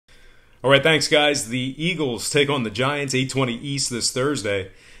All right, thanks, guys. The Eagles take on the Giants, 8:20 East this Thursday.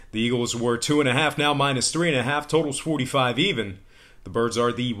 The Eagles were 2.5, now minus 3.5. Totals 45 even. The Birds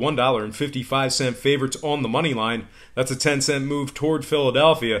are the $1.55 favorites on the money line. That's a 10-cent move toward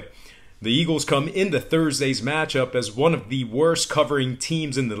Philadelphia. The Eagles come into Thursday's matchup as one of the worst covering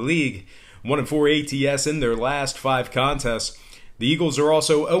teams in the league. 1-4 ATS in their last 5 contests. The Eagles are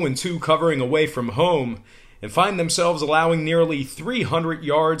also 0-2 covering away from home, and find themselves allowing nearly 300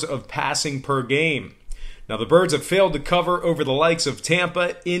 yards of passing per game. Now, the Birds have failed to cover over the likes of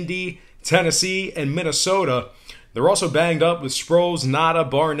Tampa, Indy, Tennessee, and Minnesota. They're also banged up with Sproles, Nada,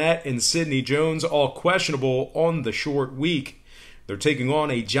 Barnett, and Sidney Jones, all questionable on the short week. They're taking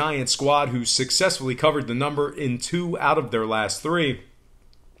on a Giants squad who successfully covered the number in 2 out of their last 3.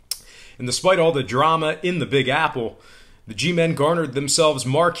 And despite all the drama in the Big Apple, the G-Men garnered themselves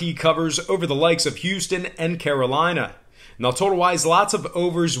marquee covers over the likes of Houston and Carolina. Now, total-wise, lots of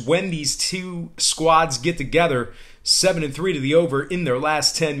overs when these two squads get together. 7-3 to the over in their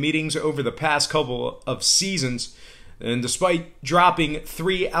last 10 meetings over the past couple of seasons. And despite dropping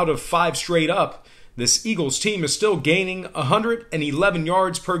 3 out of 5 straight up, this Eagles team is still gaining 111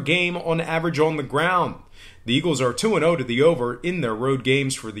 yards per game on average on the ground. The Eagles are 2-0 to the over in their road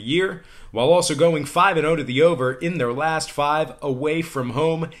games for the year, while also going 5-0 to the over in their last 5 away from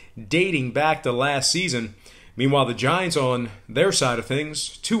home, dating back to last season. Meanwhile, the Giants on their side of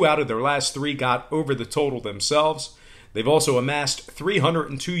things, 2 out of their last 3 got over the total themselves. They've also amassed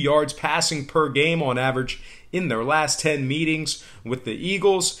 302 yards passing per game on average in their last 10 meetings with the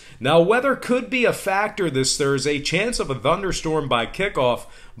Eagles. Now, weather could be a factor this Thursday, chance of a thunderstorm by kickoff,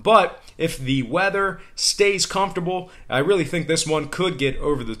 but if the weather stays comfortable, I really think this one could get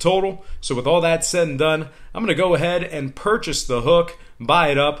over the total. So with all that said and done, I'm going to go ahead and purchase the hook, buy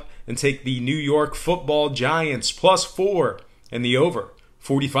it up, and take the New York Football Giants +4 and the over.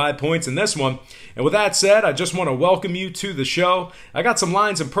 45 points in this one. And with that said, I just want to welcome you to the show. I got some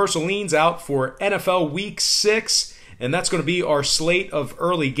lines and personal leans out for NFL Week 6, and that's going to be our slate of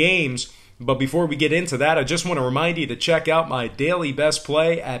early games. But before we get into that, I just want to remind you to check out my daily best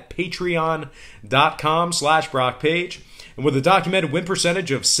play at patreon.com/BrockPage. And with a documented win percentage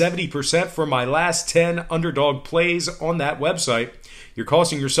of 70% for my last 10 underdog plays on that website, you're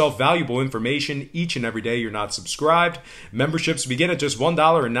costing yourself valuable information each and every day you're not subscribed. Memberships begin at just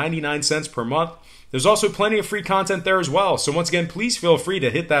 $1.99 per month. There's also plenty of free content there as well. So once again, please feel free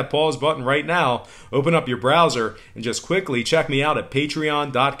to hit that pause button right now, open up your browser, and just quickly check me out at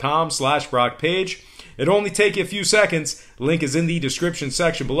patreon.com/BrockPage. It'll only take you a few seconds. Link is in the description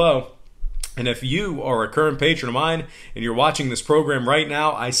section below. And if you are a current patron of mine and you're watching this program right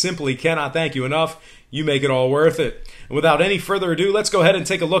now, I simply cannot thank you enough. You make it all worth it. And without any further ado, let's go ahead and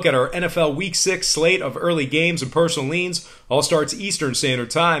take a look at our NFL Week 6 slate of early games and personal leans. All starts Eastern Standard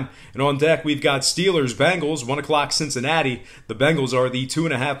Time. And on deck, we've got Steelers-Bengals, 1 o'clock Cincinnati. The Bengals are the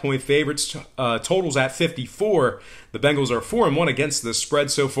 2.5-point favorites, totals at 54. The Bengals are 4-1 against the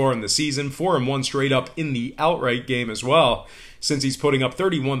spread so far in the season, 4-1 straight up in the outright game as well, since he's putting up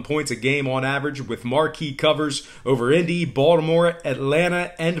 31 points a game on average with marquee covers over Indy, Baltimore,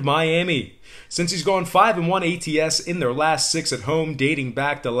 Atlanta, and Miami. Since he's gone 5-1 ATS in their last 6 at home dating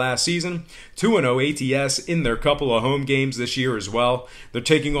back to last season, 2-0 ATS in their couple of home games this year as well. They're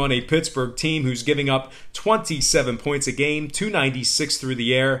taking on a Pittsburgh team who's giving up 27 points a game, 296 through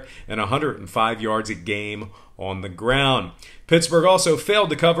the air, and 105 yards a game on the ground. Pittsburgh also failed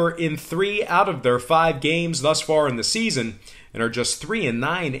to cover in 3 out of their 5 games thus far in the season, and are just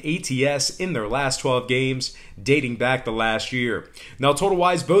 3-9 ATS in their last 12 games, dating back to last year. Now,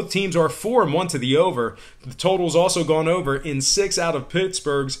 total-wise, both teams are 4-1 to the over. The total's also gone over in 6 out of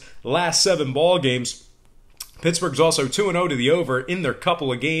Pittsburgh's last 7 ball games. Pittsburgh's also 2-0 to the over in their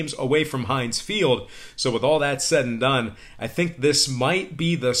couple of games away from Heinz Field. So with all that said and done, I think this might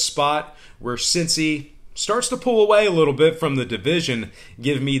be the spot where Cincy starts to pull away a little bit from the division.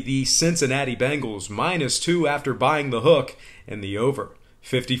 Give me the Cincinnati Bengals -2 after buying the hook and the over.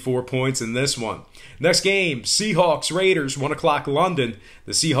 54 points in this one. Next game, Seahawks-Raiders, 1 o'clock London.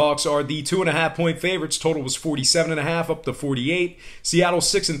 The Seahawks are the 2.5-point favorites. Total was 47.5 up to 48. Seattle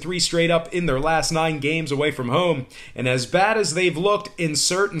 6-3 straight up in their last 9 games away from home. And as bad as they've looked in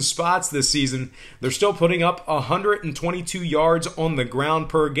certain spots this season, they're still putting up 122 yards on the ground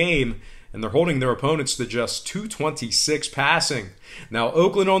per game, and they're holding their opponents to just 226 passing. Now,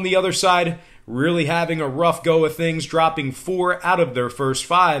 Oakland on the other side, really having a rough go of things, dropping 4 out of their first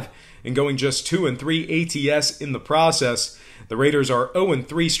 5 and going just 2-3 ATS in the process. The Raiders are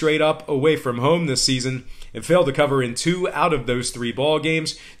 0-3 straight up away from home this season, and failed to cover in 2 out of those 3 ball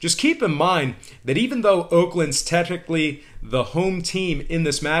games. Just keep in mind that even though Oakland's technically the home team in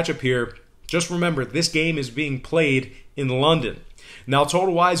this matchup here, just remember this game is being played in London. Now,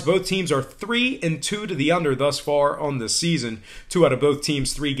 total-wise, both teams are 3-2 to the under thus far on the season. 2 out of both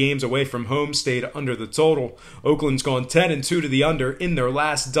teams' 3 games away from home stayed under the total. Oakland's gone 10-2 to the under in their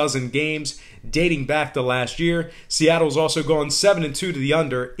last dozen games, dating back to last year. Seattle's also gone 7-2 to the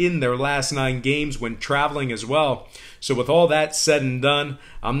under in their last 9 games when traveling as well. So with all that said and done,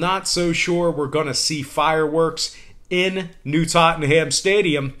 I'm not so sure we're going to see fireworks in New Tottenham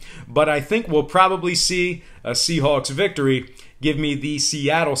Stadium, but I think we'll probably see a Seahawks victory. Give me the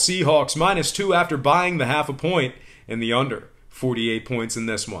Seattle Seahawks -2 after buying the half a point and the under 48 points in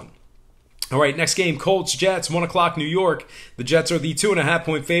this one. All right, next game, Colts-Jets, 1 o'clock New York. The Jets are the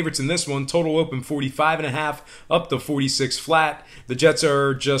 2.5-point favorites in this one. Total open 45.5 up to 46 flat. The Jets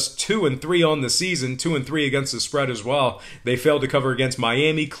are just 2-3 on the season, 2-3 against the spread as well. They failed to cover against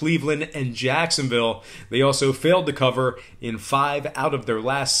Miami, Cleveland, and Jacksonville. They also failed to cover in 5 out of their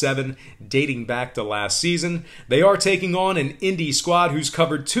last 7, dating back to last season. They are taking on an Indy squad who's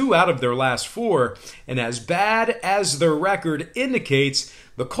covered 2 out of their last 4, and as bad as their record indicates,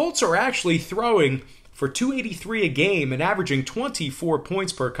 the Colts are actually throwing for 283 a game and averaging 24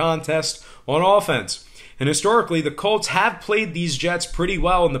 points per contest on offense. And historically, the Colts have played these Jets pretty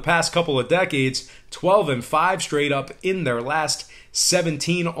well in the past couple of decades, 12-5 straight up in their last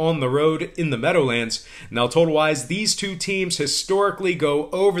 17 on the road in the Meadowlands. Now, total-wise, these two teams historically go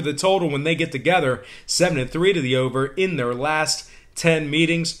over the total when they get together, 7-3 to the over in their last 10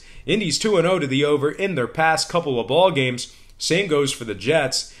 meetings. Indy's 2-0 to the over in their past couple of ball games. Same goes for the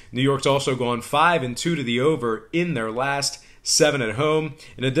Jets. New York's also gone 5-2 to the over in their last 7 at home.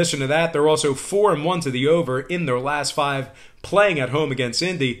 In addition to that, they're also 4-1 to the over in their last 5 playing at home against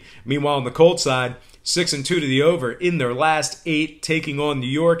Indy. Meanwhile, on the Colts side, 6-2 to the over in their last 8 taking on New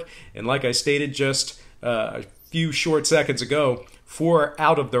York. And like I stated just a few short seconds ago, 4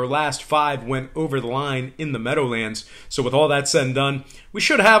 out of their last 5 went over the line in the Meadowlands. So with all that said and done, we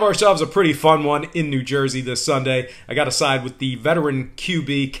should have ourselves a pretty fun one in New Jersey this Sunday. I got to side with the veteran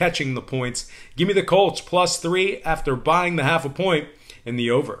QB catching the points. Give me the Colts +3 after buying the half a point and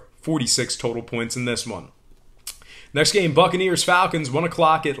the over 46 total points in this one. Next game, Buccaneers-Falcons, 1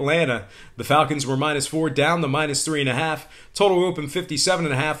 o'clock Atlanta. The Falcons were -4 down to -3.5. Total open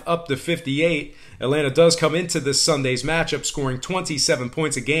 57.5 up to 58. Atlanta does come into this Sunday's matchup scoring 27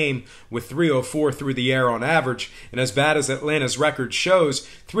 points a game with 304 through the air on average. And as bad as Atlanta's record shows,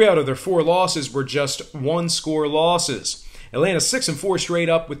 3 out of their 4 losses were just 1-score losses. Atlanta 6-4 straight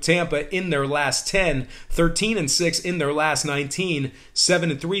up with Tampa in their last 10, 13-6 in their last 19,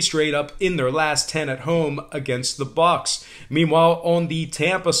 7-3 straight up in their last 10 at home against the Bucs. Meanwhile, on the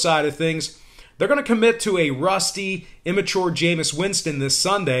Tampa side of things, they're going to commit to a rusty, immature Jameis Winston this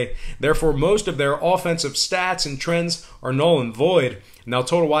Sunday. Therefore, most of their offensive stats and trends are null and void. Now,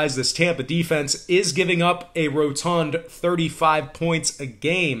 total-wise, this Tampa defense is giving up a rotund 35 points a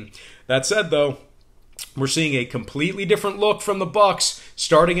game. That said, though, we're seeing a completely different look from the Bucs,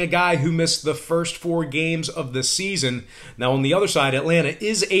 starting a guy who missed the first 4 games of the season. Now, on the other side, Atlanta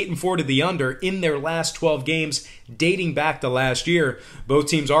is 8-4 to the under in their last 12 games, dating back to last year. Both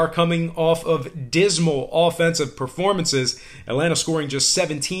teams are coming off of dismal offensive performances. Atlanta scoring just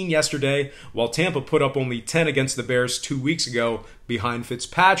 17 yesterday, while Tampa put up only 10 against the Bears 2 weeks ago behind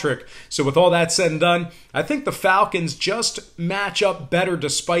Fitzpatrick. So with all that said and done, I think the Falcons just match up better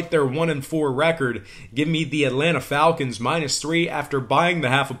despite their 1-4 record. Give me the Atlanta Falcons -3 after buying the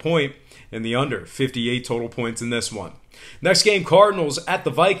half a point and the under 58 total points in this one. Next game, Cardinals at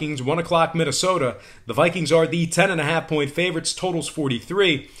the Vikings, 1 o'clock Minnesota. The Vikings are the 10.5-point favorites, totals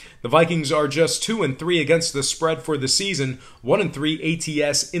 43. The Vikings are just 2-3 against the spread for the season, 1-3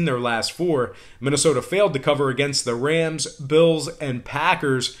 ATS in their last 4. Minnesota failed to cover against the Rams, Bills, and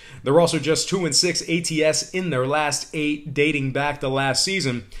Packers. They're also just 2-6 ATS in their last 8, dating back to last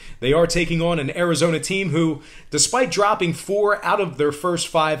season. They are taking on an Arizona team who, despite dropping 4 out of their first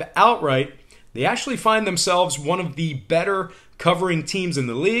 5 outright, they actually find themselves one of the better covering teams in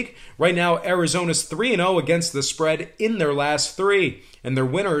the league. Right now, Arizona's 3-0 against the spread in their last 3, and they're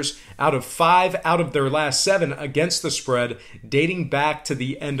winners out of 5 out of their last 7 against the spread, dating back to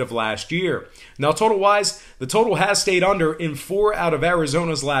the end of last year. Now, total-wise, the total has stayed under in 4 out of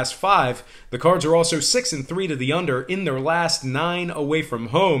Arizona's last 5. The Cards are also 6-3 to the under in their last 9 away from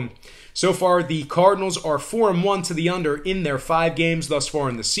home. So far, the Cardinals are 4-1 to the under in their 5 games thus far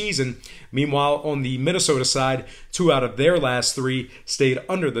in the season. Meanwhile, on the Minnesota side, 2 out of their last 3 stayed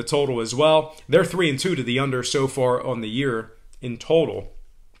under the total as well. They're 3-2 to the under so far on the year in total.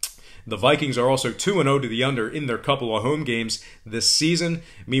 The Vikings are also 2-0 to the under in their couple of home games this season.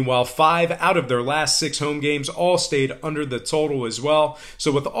 Meanwhile, 5 out of their last 6 home games all stayed under the total as well.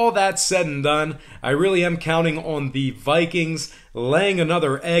 So with all that said and done, I really am counting on the Vikings laying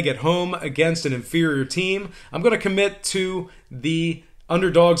another egg at home against an inferior team. I'm going to commit to the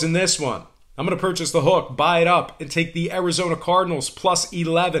underdogs in this one. I'm going to purchase the hook, buy it up, and take the Arizona Cardinals plus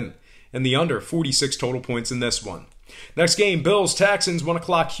 11 and the under 46 total points in this one. Next game, Bills-Texans, 1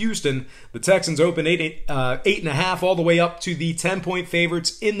 o'clock Houston. The Texans open 8.5 all the way up to the 10-point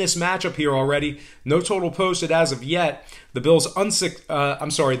favorites in this matchup here already. No total posted as of yet. The Bills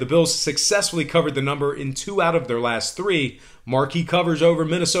successfully covered the number in 2 out of their last 3. Marquee covers over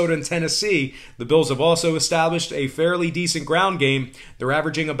Minnesota and Tennessee. The Bills have also established a fairly decent ground game. They're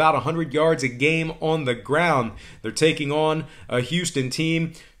averaging about 100 yards a game on the ground. They're taking on a Houston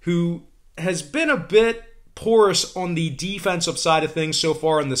team who has been a bit porous on the defensive side of things so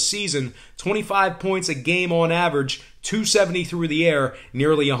far in the season. 25 points a game on average, 270 through the air,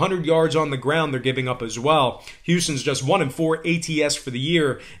 nearly 100 yards on the ground they're giving up as well. Houston's just 1-4 ATS for the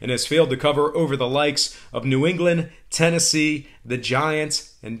year and has failed to cover over the likes of New England, Tennessee, the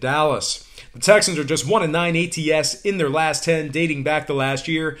Giants, and Dallas. The Texans are just 1-9 ATS in their last 10, dating back to last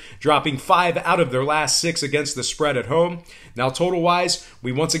year, dropping 5 out of their last 6 against the spread at home. Now, total-wise,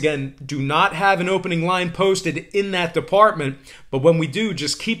 we once again do not have an opening line posted in that department, but when we do,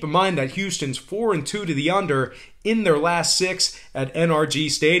 just keep in mind that Houston's 4-2 to the under in their last 6 at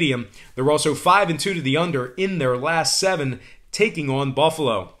NRG Stadium. They're also 5-2 to the under in their last 7, taking on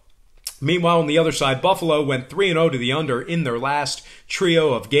Buffalo. Meanwhile, on the other side, Buffalo went 3-0 to the under in their last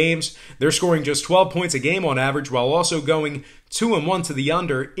trio of games. They're scoring just 12 points a game on average while also going 2-1 to the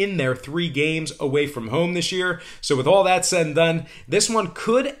under in their 3 games away from home this year. So with all that said and done, this one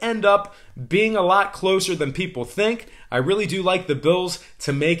could end up being a lot closer than people think. I really do like the Bills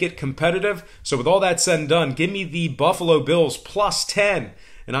to make it competitive. So with all that said and done, give me the Buffalo Bills plus 10.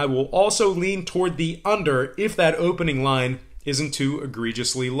 And I will also lean toward the under if that opening line isn't too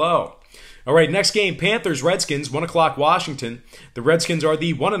egregiously low. All right, next game, Panthers-Redskins, 1 o'clock Washington. The Redskins are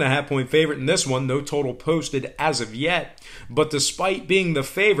the 1.5-point favorite in this one, no total posted as of yet. But despite being the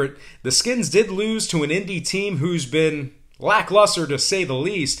favorite, the Skins did lose to an Indy team who's been lackluster to say the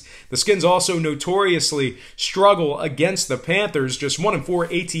least. The Skins also notoriously struggle against the Panthers, just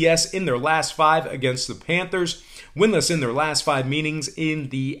 1-4 ATS in their last 5 against the Panthers. Winless in their last 5 meetings in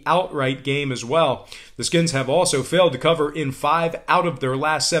the outright game as well. The Skins have also failed to cover in 5 out of their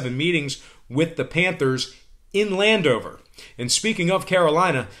last 7 meetings with the Panthers in Landover. And speaking of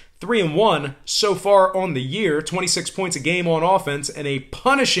Carolina, 3-1 so far on the year, 26 points a game on offense, and a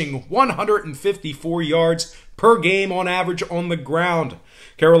punishing 154 yards per game on average on the ground.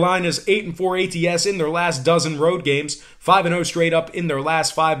 Carolina's 8-4 ATS in their last dozen road games, 5-0 straight up in their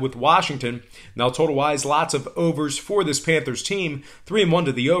last 5 with Washington. Now, total-wise, lots of overs for this Panthers team, 3-1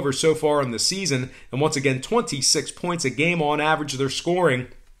 to the over so far in the season, and once again, 26 points a game on average they're scoring.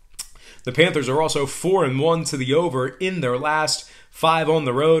 The Panthers are also 4-1 to the over in their last 5 on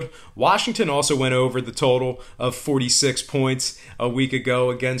the road. Washington also went over the total of 46 points a week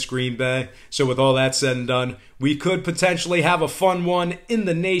ago against Green Bay. So with all that said and done, we could potentially have a fun one in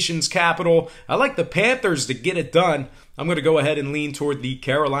the nation's capital. I like the Panthers to get it done. I'm going to go ahead and lean toward the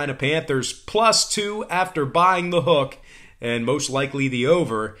Carolina Panthers plus 2 after buying the hook, and most likely the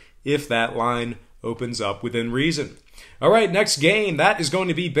over if that line opens up within reason. All right, next game, that is going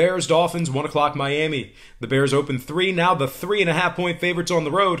to be Bears-Dolphins, 1 o'clock Miami. The Bears open 3, now the 3.5-point favorites on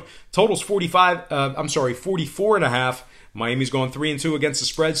the road. Total's 44.5. Miami's gone 3-2 against the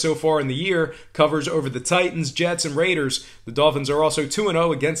spread so far in the year, covers over the Titans, Jets, and Raiders. The Dolphins are also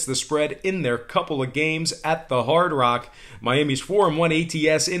 2-0 against the spread in their couple of games at the Hard Rock. Miami's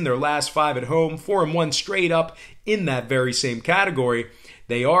 4-1 ATS in their last 5 at home, 4-1 straight up in that very same category.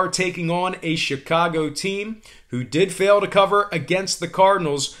 They are taking on a Chicago team who did fail to cover against the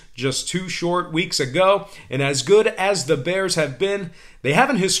Cardinals just 2 short weeks ago. And as good as the Bears have been, they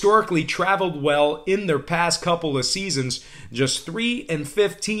haven't historically traveled well in their past couple of seasons. Just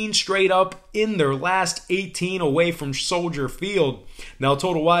 3-15 straight up in their last 18 away from Soldier Field. Now,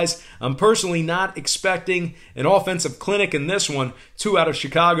 total-wise, I'm personally not expecting an offensive clinic in this one. 2 out of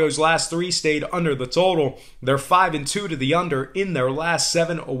Chicago's last 3 stayed under the total. They're 5-2 to the under in their last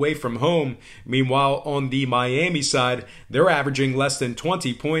 7 away from home. Meanwhile, on the Miami side, they're averaging less than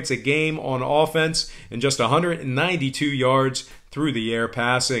 20 points a game on offense and just 192 yards through the air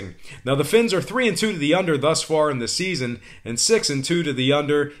passing. Now, the Finns are 3-2 to the under thus far in the season and 6-2 to the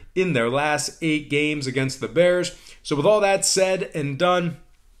under in their last 8 games against the Bears. So with all that said and done,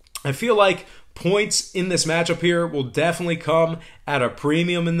 I feel like points in this matchup here will definitely come at a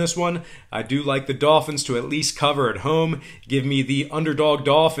premium in this one. I do like the Dolphins to at least cover at home. Give me the underdog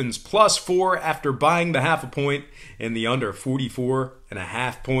Dolphins +4 after buying the half a point, and the under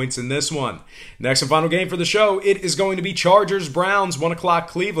 44.5 points in this one. Next and final game for the show, it is going to be Chargers-Browns, 1 o'clock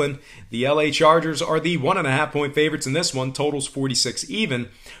Cleveland. The LA Chargers are the 1.5 point favorites in this one, totals 46 even.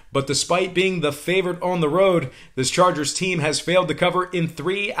 But despite being the favorite on the road, this Chargers team has failed to cover in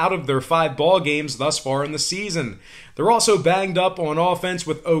 3 out of their 5 ball games thus far in the season. They're also banged up on offense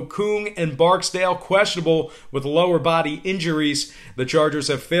with Okung and Barksdale questionable with lower body injuries. The Chargers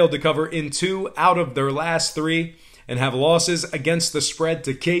have failed to cover in 2 out of their last 3 and have losses against the spread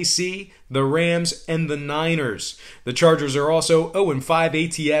to KC, the Rams, and the Niners. The Chargers are also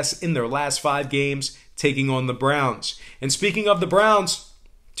 0-5 ATS in their last 5 games, taking on the Browns. And speaking of the Browns,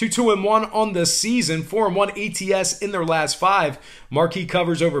 2-1 on the season, 4-1 ATS in their last 5. Marquee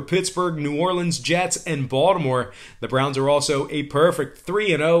covers over Pittsburgh, New Orleans, Jets, and Baltimore. The Browns are also a perfect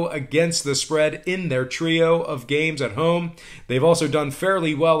 3-0 against the spread in their trio of games at home. They've also done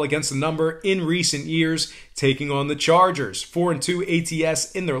fairly well against the number in recent years, taking on the Chargers. 4-2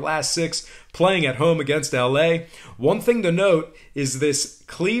 ATS in their last 6, playing at home against LA. One thing to note is this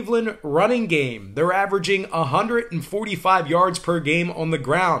Cleveland running game. They're averaging 145 yards per game on the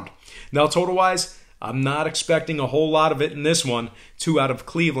ground. Now, total-wise, I'm not expecting a whole lot of it in this one. 2 out of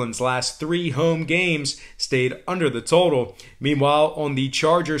Cleveland's last 3 home games stayed under the total. Meanwhile, on the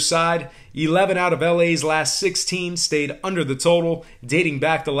Chargers side, 11 out of LA's last 16 stayed under the total, dating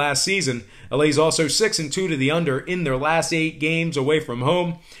back to last season. LA's also 6-2 to the under in their last 8 games away from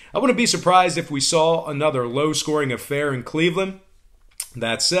home. I wouldn't be surprised if we saw another low-scoring affair in Cleveland.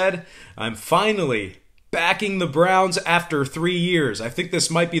 That said, I'm finally backing the Browns after 3 years. I think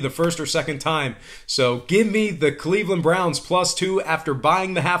this might be the first or second time. So give me the Cleveland Browns +2 after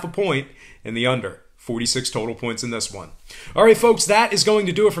buying the half a point and the under. 46 total points in this one. All right, folks, that is going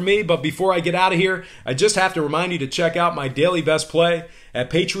to do it for me. But before I get out of here, I just have to remind you to check out my daily best play at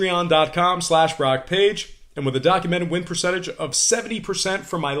patreon.com/BrockPage. And with a documented win percentage of 70%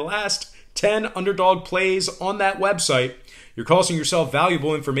 for my last 10 underdog plays on that website, you're costing yourself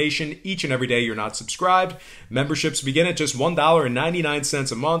valuable information each and every day you're not subscribed. Memberships begin at just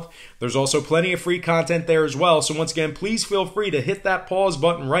 $1.99 a month. There's also plenty of free content there as well. So once again, please feel free to hit that pause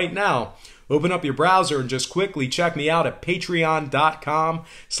button right now. Open up your browser and just quickly check me out at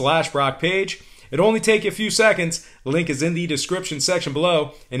patreon.com/BrockPage. It'll only take you a few seconds. The link is in the description section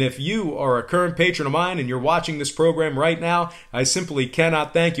below. And if you are a current patron of mine and you're watching this program right now, I simply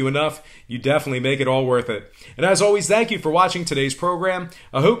cannot thank you enough. You definitely make it all worth it. And as always, thank you for watching today's program.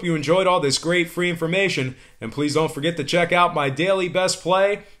 I hope you enjoyed all this great free information. And please don't forget to check out my daily best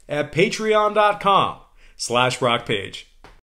play at patreon.com/BrockPage.